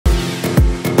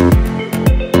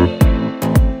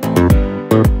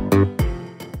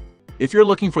If you're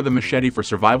looking for the machete for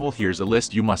survival, here's a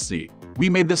list you must see. We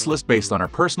made this list based on our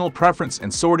personal preference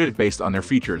and sorted it based on their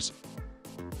features,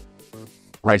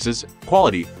 prices,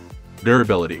 quality,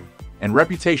 durability, and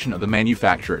reputation of the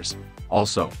manufacturers.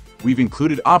 Also, we've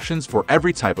included options for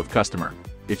every type of customer.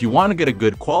 If you want to get a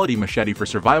good quality machete for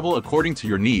survival according to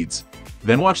your needs,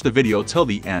 then watch the video till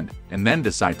the end and then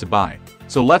decide to buy.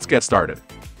 So let's get started.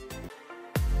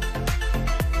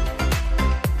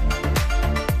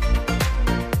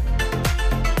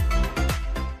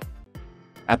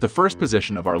 At the first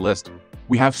position of our list,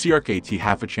 we have CRKT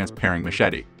Halfachance Paring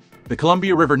Machete, the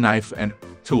Columbia River knife and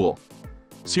tool.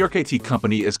 CRKT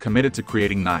company is committed to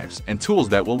creating knives and tools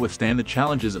that will withstand the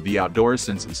challenges of the outdoors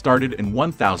since it started in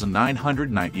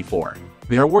 1994.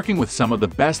 They are working with some of the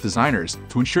best designers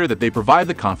to ensure that they provide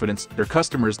the confidence their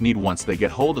customers need once they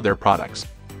get hold of their products.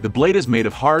 The blade is made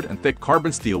of hard and thick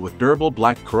carbon steel with durable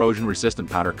black corrosion-resistant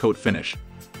powder coat finish,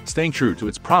 staying true to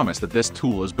its promise that this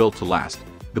tool is built to last.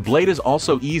 The blade is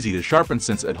also easy to sharpen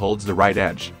since it holds the right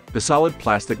edge. The solid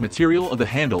plastic material of the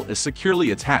handle is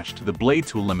securely attached to the blade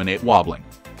to eliminate wobbling.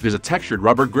 There's a textured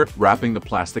rubber grip wrapping the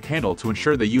plastic handle to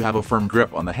ensure that you have a firm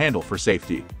grip on the handle for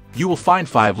safety. You will find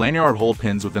 5 lanyard hole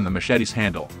pins within the machete's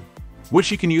handle,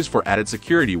 which you can use for added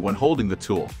security when holding the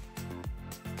tool.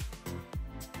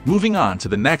 Moving on to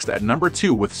the next at number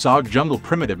 2 with SOG Jungle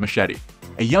Primitive Machete.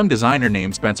 A young designer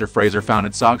named Spencer Fraser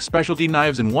founded SOG Specialty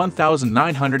Knives in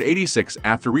 1986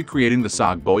 after recreating the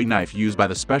SOG Bowie knife used by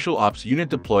the Special Ops unit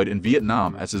deployed in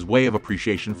Vietnam as his way of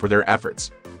appreciation for their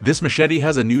efforts. This machete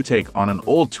has a new take on an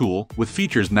old tool with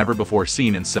features never before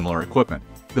seen in similar equipment.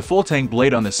 The full-tang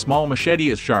blade on this small machete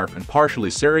is sharp and partially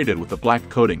serrated with a black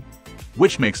coating,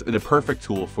 which makes it a perfect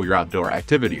tool for your outdoor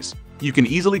activities. You can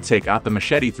easily take out the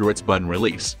machete through its button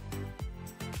release.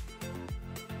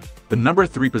 The number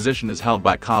 3 position is held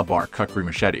by Bar Kukri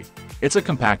Machete. It's a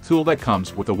compact tool that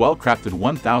comes with a well-crafted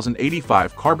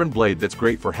 1085 carbon blade that's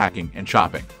great for hacking and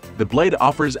chopping. The blade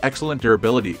offers excellent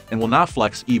durability and will not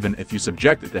flex even if you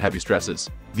subject it to heavy stresses.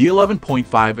 The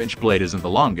 11.5-inch blade isn't the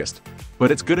longest,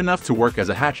 but it's good enough to work as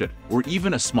a hatchet or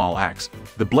even a small axe.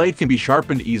 The blade can be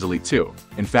sharpened easily too.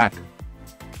 In fact,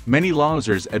 many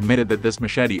longusers admitted that this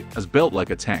machete is built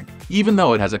like a tank. Even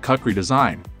though it has a Kukri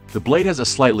design, the blade has a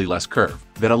slightly less curve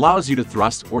that allows you to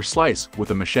thrust or slice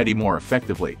with a machete more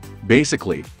effectively.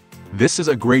 Basically, this is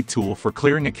a great tool for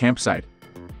clearing a campsite.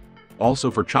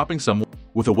 Also for chopping someone.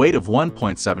 With a weight of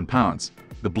 1.7 pounds,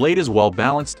 the blade is well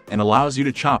balanced and allows you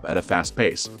to chop at a fast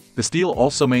pace. The steel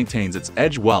also maintains its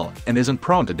edge well and isn't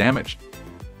prone to damage.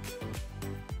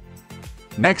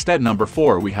 Next at number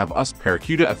 4 we have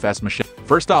ParaCuda FS Machete.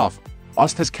 First off,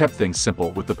 UST has kept things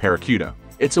simple with the ParaCuda.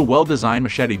 It's a well-designed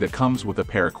machete that comes with a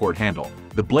paracord handle.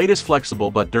 The blade is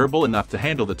flexible but durable enough to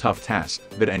handle the tough tasks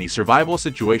that any survival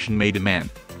situation may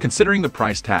demand. Considering the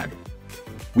price tag,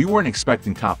 we weren't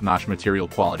expecting top-notch material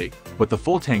quality, but the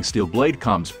full-tang steel blade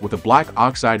comes with a black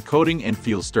oxide coating and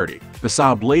feels sturdy. The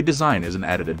saw blade design is an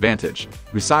added advantage.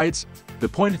 Besides, the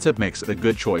pointed tip makes it a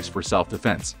good choice for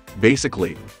self-defense.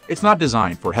 Basically, it's not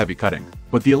designed for heavy cutting,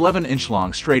 but the 11-inch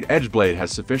long straight edge blade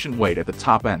has sufficient weight at the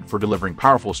top end for delivering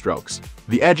powerful strokes.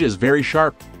 The edge is very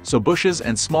sharp, so bushes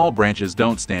and small branches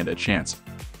don't stand a chance.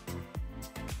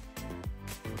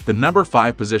 The number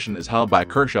 5 position is held by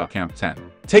Kershaw Camp 10.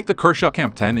 Take the Kershaw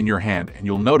Camp 10 in your hand and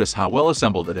you'll notice how well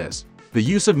assembled it is. The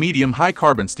use of medium-high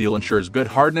carbon steel ensures good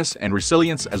hardness and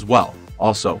resilience as well.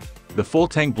 Also, the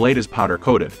full-tang blade is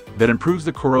powder-coated. That improves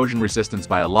the corrosion resistance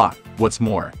by a lot. What's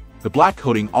more, the black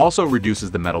coating also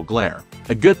reduces the metal glare.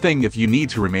 A good thing if you need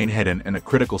to remain hidden in a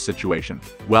critical situation.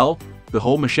 Well, the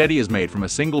whole machete is made from a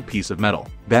single piece of metal.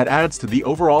 That adds to the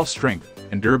overall strength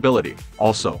and durability.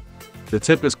 Also, the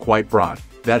tip is quite broad.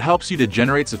 That helps you to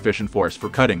generate sufficient force for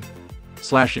cutting,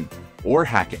 slashing, or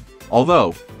hacking.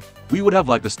 Although, we would have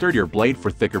liked a sturdier blade for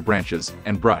thicker branches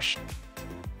and brush.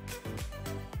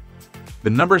 The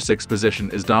number 6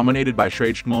 position is dominated by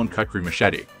Schrade Kukri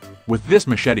Machete. With this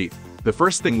machete, the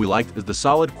first thing we liked is the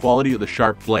solid quality of the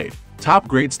sharp blade.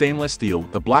 Top-grade stainless steel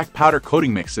with the black powder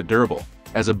coating makes it durable.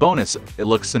 As a bonus, it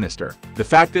looks sinister. The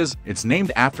fact is, it's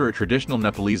named after a traditional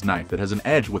Nepalese knife that has an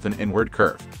edge with an inward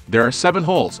curve. There are 7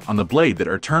 holes on the blade that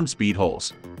are termed speed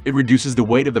holes. It reduces the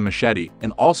weight of the machete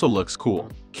and also looks cool.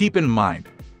 Keep in mind,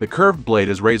 the curved blade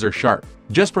is razor sharp,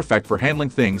 just perfect for handling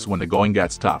things when the going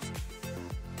gets tough.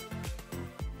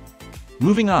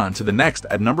 Moving on to the next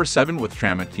at number 7 with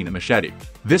Tramontina Machete.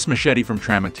 This machete from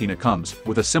Tramontina comes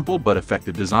with a simple but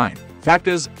effective design. Fact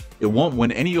is, it won't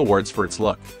win any awards for its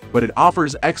look, but it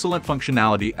offers excellent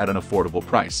functionality at an affordable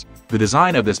price. The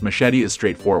design of this machete is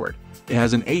straightforward. It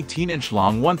has an 18-inch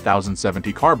long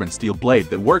 1070 carbon steel blade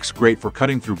that works great for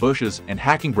cutting through bushes and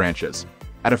hacking branches.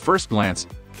 At a first glance,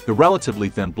 the relatively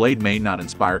thin blade may not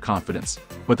inspire confidence,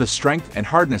 but the strength and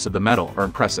hardness of the metal are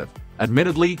impressive.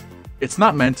 Admittedly, it's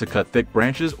not meant to cut thick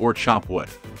branches or chop wood,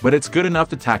 but it's good enough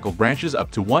to tackle branches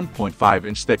up to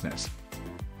 1.5-inch thickness.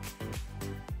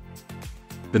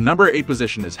 The number 8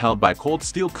 position is held by Cold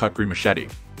Steel Kukri Machete.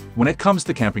 When it comes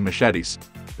to camping machetes,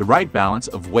 the right balance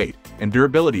of weight and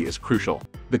durability is crucial.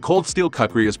 The Cold Steel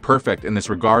Kukri is perfect in this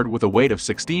regard with a weight of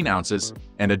 16 ounces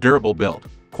and a durable build.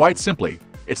 Quite simply,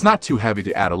 it's not too heavy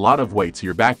to add a lot of weight to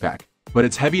your backpack, but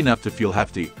it's heavy enough to feel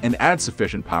hefty and add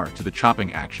sufficient power to the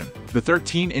chopping action. The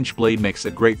 13-inch blade makes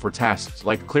it great for tasks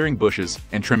like clearing bushes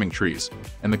and trimming trees,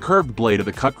 and the curved blade of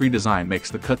the Kukri design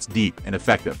makes the cuts deep and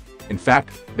effective. In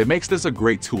fact, it makes this a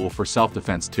great tool for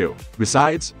self-defense too.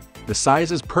 Besides, the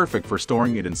size is perfect for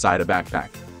storing it inside a backpack.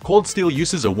 Cold Steel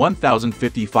uses a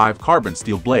 1055 carbon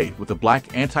steel blade with a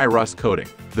black anti-rust coating.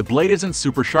 The blade isn't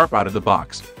super sharp out of the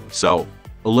box, so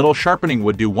a little sharpening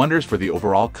would do wonders for the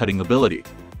overall cutting ability.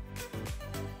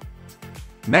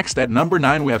 Next, at number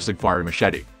 9, we have SOGfari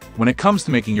Machete. When it comes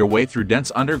to making your way through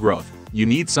dense undergrowth, you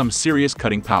need some serious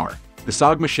cutting power. The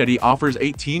SOG Machete offers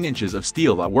 18 inches of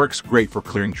steel that works great for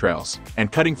clearing trails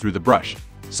and cutting through the brush.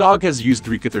 SOG has used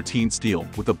 3K13 steel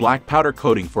with a black powder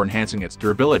coating for enhancing its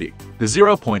durability. The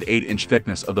 0.8-inch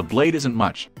thickness of the blade isn't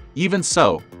much. Even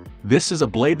so, this is a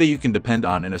blade that you can depend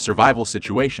on in a survival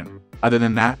situation. Other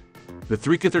than that, the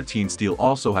 3K13 steel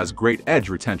also has great edge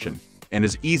retention and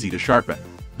is easy to sharpen.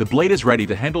 The blade is ready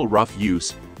to handle rough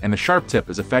use, and the sharp tip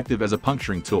is effective as a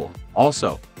puncturing tool.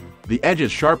 Also, the edge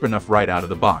is sharp enough right out of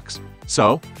the box,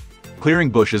 so clearing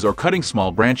bushes or cutting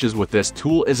small branches with this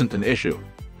tool isn't an issue.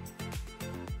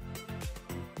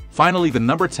 Finally, the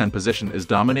number 10 position is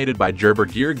dominated by Gerber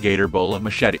Gator Bolo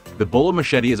Machete. The Bolo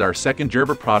Machete is our second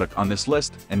Gerber product on this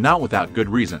list, and not without good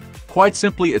reason. Quite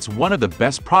simply, it's one of the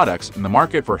best products in the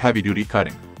market for heavy-duty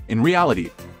cutting. In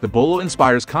reality, the Bolo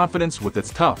inspires confidence with its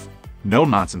tough,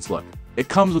 no-nonsense look. It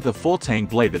comes with a full-tang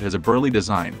blade that has a burly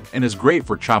design and is great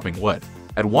for chopping wood.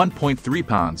 At 1.3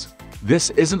 pounds, this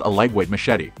isn't a lightweight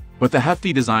machete, but the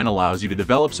hefty design allows you to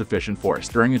develop sufficient force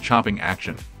during a chopping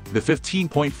action. The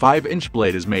 15.5-inch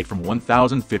blade is made from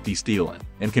 1050 steel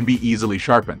and can be easily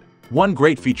sharpened. One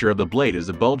great feature of the blade is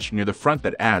the bulge near the front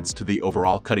that adds to the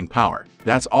overall cutting power.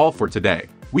 That's all for today.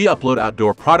 We upload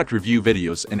outdoor product review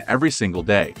videos every single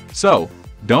day, so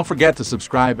don't forget to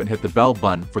subscribe and hit the bell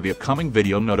button for the upcoming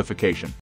video notification.